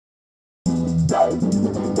Hey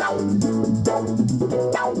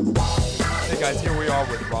guys, here we are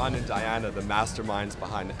with Ron and Diana, the masterminds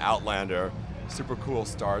behind Outlander, super cool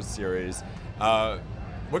Starz series. We're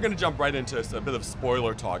going to jump right into a bit of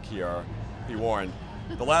spoiler talk here, be warned.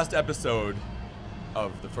 The last episode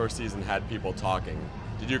of the first season had people talking.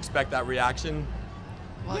 Did you expect that reaction?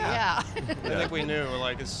 Well, yeah. I think we knew,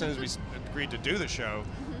 like, as soon as we agreed to do the show,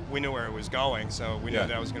 we knew where it was going, so we knew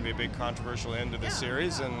that was going to be a big controversial end of the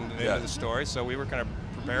series and the end of the story, so we were kind of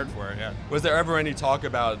prepared for it, Was there ever any talk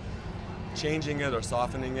about changing it or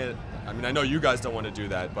softening it? I mean, I know you guys don't want to do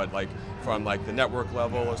that, but like from like the network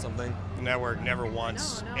level or something? The network never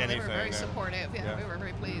wants anything. They were very supportive, we were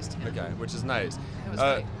very pleased. Okay, which is nice. It was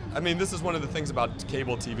great. I mean, this is one of the things about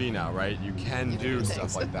cable TV now, right? You can do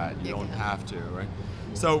stuff like that. You don't have to, right?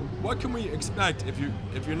 So what can we expect if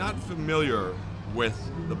you're not familiar with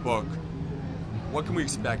the book? What can we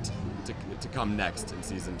expect to come next in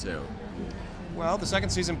season 2? Well, the second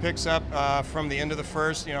season picks up from the end of the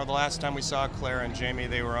first. You know, the last time we saw Claire and Jamie,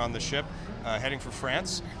 they were on the ship heading for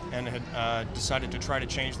France and had decided to try to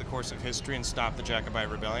change the course of history and stop the Jacobite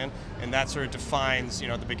Rebellion. And that sort of defines, you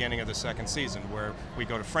know, the beginning of the second season, where we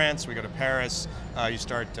go to France, we go to Paris, you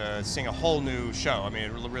start seeing a whole new show. I mean,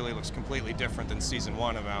 it really looks completely different than season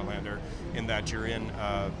 1 of Outlander in that you're in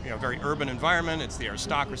a very urban environment. It's the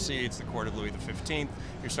aristocracy, it's the court of Louis XV.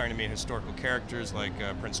 You're starting to meet historical characters like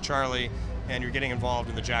Prince Charlie, and you're getting involved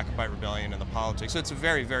in the Jacobite Rebellion and the politics. So it's a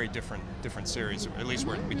very, very different series, at least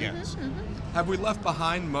where it begins. Have we left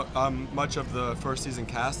behind much of the first season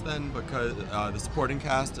cast then, because the supporting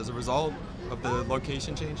cast as a result of the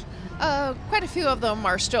location change? Quite a few of them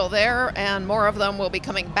are still there, and more of them will be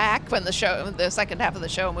coming back when the second half of the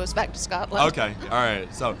show moves back to Scotland. Okay, all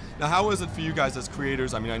right. So now, how is it for you guys as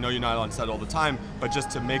creators? I mean, I know you're not on set all the time, but just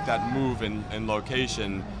to make that move in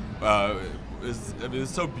location.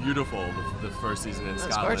 It's so beautiful, the first season in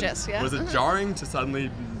Scotland. It's gorgeous, yeah. Was it jarring to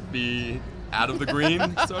suddenly be out of the green,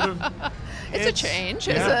 sort of? It's a change.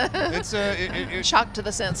 Yeah. It's a shock to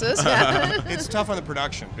the senses. It's tough on the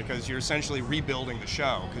production because you're essentially rebuilding the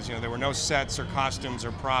show because there were no sets or costumes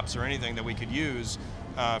or props or anything that we could use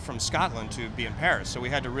from Scotland to be in Paris. So we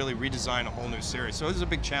had to really redesign a whole new series. So it was a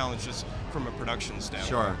big challenge just from a production standpoint.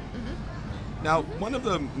 Sure. Now, one of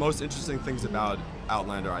the most interesting things about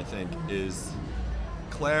Outlander, I think, is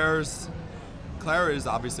Claire is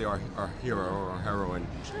obviously our hero or our heroine,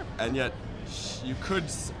 and yet you could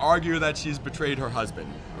argue that she's betrayed her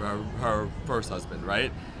husband, her first husband,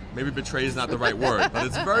 right? Maybe betray is not the right word, but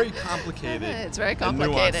it's very complicated. It's very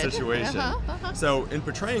complicated. And nuanced situation. So in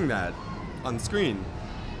portraying that on screen,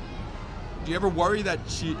 do you ever worry that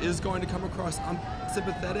she is going to come across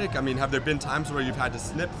unsympathetic? I mean, have there been times where you've had to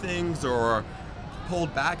snip things or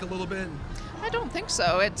pulled back a little bit? I don't think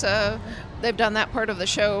so. It's they've done that part of the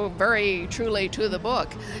show very truly to the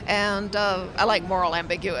book, and I like moral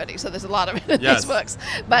ambiguity, so there's a lot of it in these books.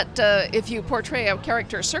 But if you portray a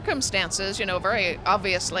character's circumstances, very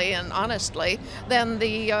obviously and honestly, then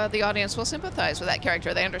the audience will sympathize with that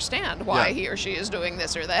character. They understand why he or she is doing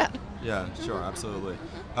this or that. Yeah, sure, absolutely.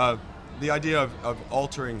 The idea of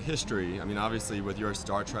altering history, I mean, obviously with your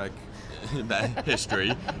Star Trek that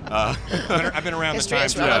history. I've been around history the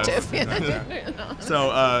is time. relative.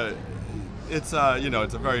 So it's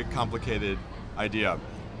it's a very complicated idea.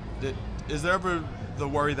 Is there ever the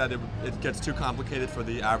worry that it gets too complicated for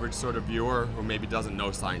the average sort of viewer who maybe doesn't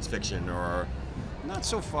know science fiction or? Not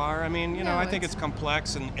so far. I mean, I think it's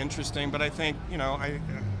complex and interesting, but I think, I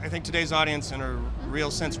think today's audience, in a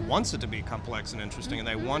real sense, wants it to be complex and interesting, and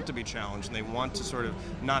they want to be challenged, and they want to sort of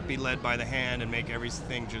not be led by the hand and make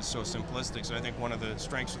everything just so simplistic. So I think one of the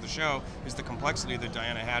strengths of the show is the complexity that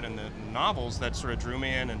Diana had in the novels that sort of drew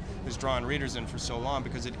me in and has drawn readers in for so long,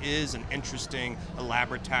 because it is an interesting,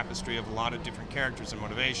 elaborate tapestry of a lot of different characters and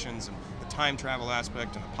motivations and the time travel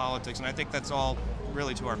aspect and the politics, and I think that's all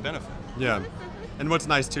really to our benefit. Yeah. And what's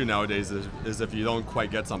nice too nowadays is if you don't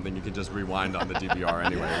quite get something, you can just rewind on the DVR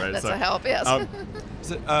anyway, right? That's a help, yes.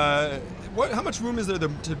 How much room is there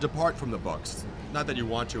to depart from the books? Not that you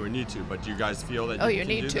want to or need to, but do you guys feel that you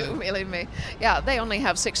need to, believe me. Yeah, they only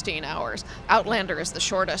have 16 hours. Outlander is the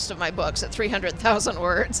shortest of my books at 300,000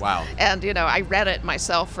 words. Wow. And, I read it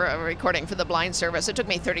myself for a recording for the blind service. It took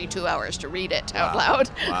me 32 hours to read it out loud.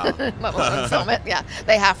 Wow. Let alone film it. Yeah,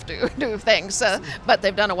 they have to do things. But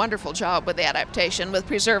they've done a wonderful job with the adaptation, with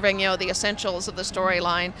preserving, the essentials of the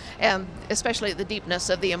storyline, and especially the deepness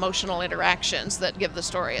of the emotional interactions that give the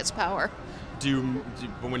story its power.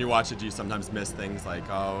 when you watch it, do you sometimes miss things like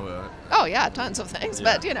Oh yeah, tons of things,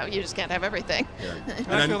 but you just can't have everything. Yeah.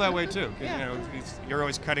 And I feel that way too. You're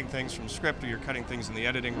always cutting things from script, or you're cutting things in the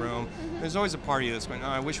editing room. There's always a part of you that's going, oh,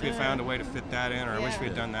 I wish we had found a way to fit that in, or I wish we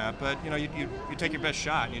had done that. But you take your best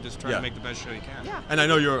shot, and you just try to make the best show you can. Yeah. And I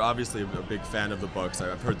know you're obviously a big fan of the books.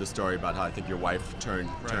 I've heard the story about how I think your wife turned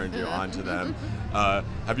you on to them.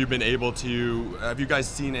 Have you been able to? Have you guys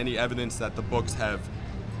seen any evidence that the books have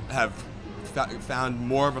found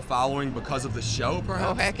more of a following because of the show,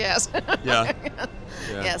 perhaps? Oh, heck yes. Yeah.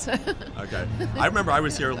 Yes. Okay. I remember I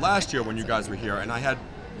was here last year when you guys were here, and I had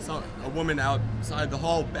a woman outside the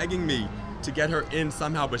hall begging me to get her in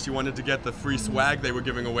somehow, but she wanted to get the free swag they were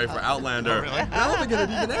giving away for Outlander. Oh, really? And I don't think it had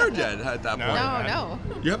even aired yet at that point. No.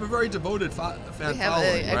 You have a very devoted fan We have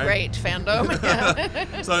following, a right? great fandom.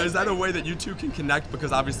 Yeah. So is that a way that you two can connect?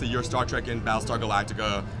 Because obviously your Star Trek and Battlestar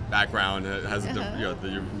Galactica background has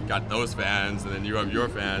you've got those fans, and then you have your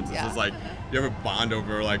fans. It's just like you ever bond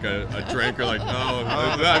over like a drink, or like,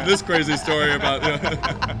 I have this crazy story about.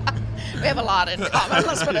 We have a lot in common.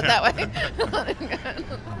 Let's put it that way.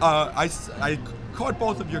 I caught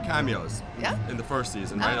both of your cameos in the first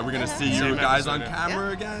season, right? Are we going to see you guys on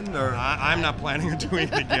camera again? Or I'm not planning on doing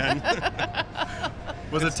it again.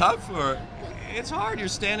 Was it tough, or? It's hard. You're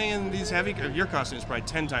standing in these heavy. Your costume is probably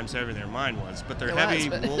 10 times heavier than mine was, but they're heavy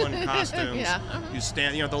woolen costumes. You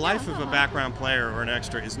stand. The life of a background player or an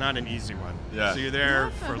extra is not an easy one. Yeah. So you're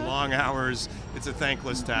there for long hours. It's a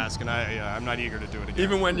thankless task, and I'm not eager to do it again.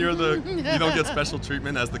 Even when you don't get special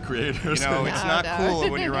treatment as the creators. It's not cool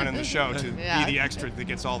when you're running the show to be the extra that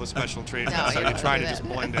gets all the special treatment. So you try to just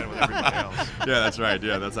blend in with everybody else. Yeah, that's right.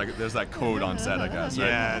 Yeah, that's like there's that code on set, I guess. Right?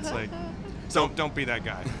 Yeah, it's like. So don't be that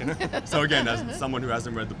guy. So again, as someone who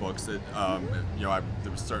hasn't read the books, there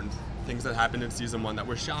were certain things that happened in season 1 that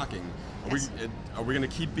were shocking. Are we going to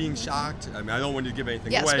keep being shocked? I mean, I don't want to give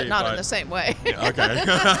anything away. Yes, but not in the same way. Okay.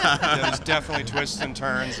 There's definitely twists and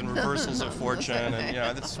turns and reversals of fortune, and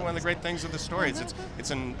that's one of the great things of the story.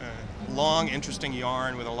 It's a long, interesting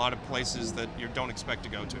yarn with a lot of places that you don't expect to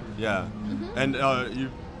go to. Yeah, and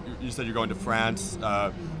you said you're going to France.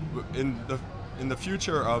 In the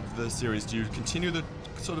future of the series, do you continue the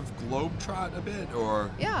sort of globetrot a bit, or?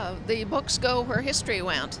 Yeah, the books go where history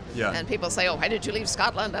went. Yeah. And people say, oh, why did you leave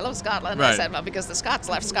Scotland? I love Scotland. Right. I said, well, because the Scots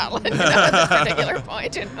left Scotland at this particular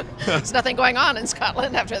point. There's nothing going on in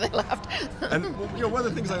Scotland after they left. And one of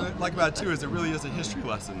the things I like about it too is it really is a history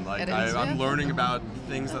lesson. Like I'm learning about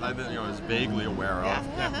things that I was vaguely aware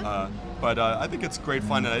of. But I think it's great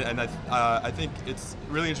fun, and I think it's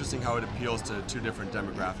really interesting how it appeals to two different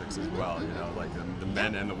demographics as well. Like the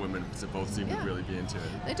men and the women both seem to really be into it.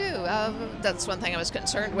 They do. That's one thing I was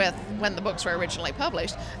concerned with when the books were originally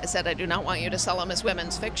published. I said, I do not want you to sell them as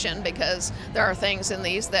women's fiction, because there are things in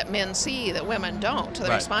these that men see that women don't. They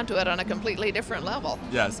respond to it on a completely different level.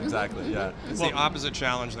 Yes, exactly. Yeah. It's the opposite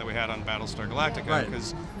challenge that we had on Battlestar Galactica,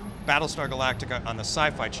 because Battlestar Galactica on the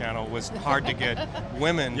Sci-Fi Channel was hard to get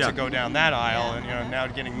women to go down that aisle, and now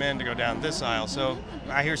getting men to go down this aisle. So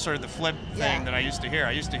I hear sort of the flip thing that I used to hear.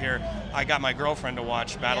 I used to hear, I got my girlfriend to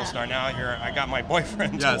watch Battlestar. Now I hear, I got my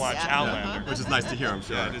boyfriend to watch Outlander. Which is nice to hear, I'm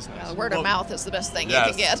sure. Yeah, it is nice. Word of mouth is the best thing you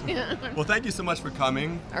can get. Well, thank you so much for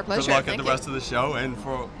coming. Our pleasure. Good luck at the rest of the show, and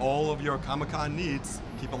for all of your Comic-Con needs,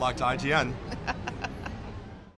 keep it locked to IGN.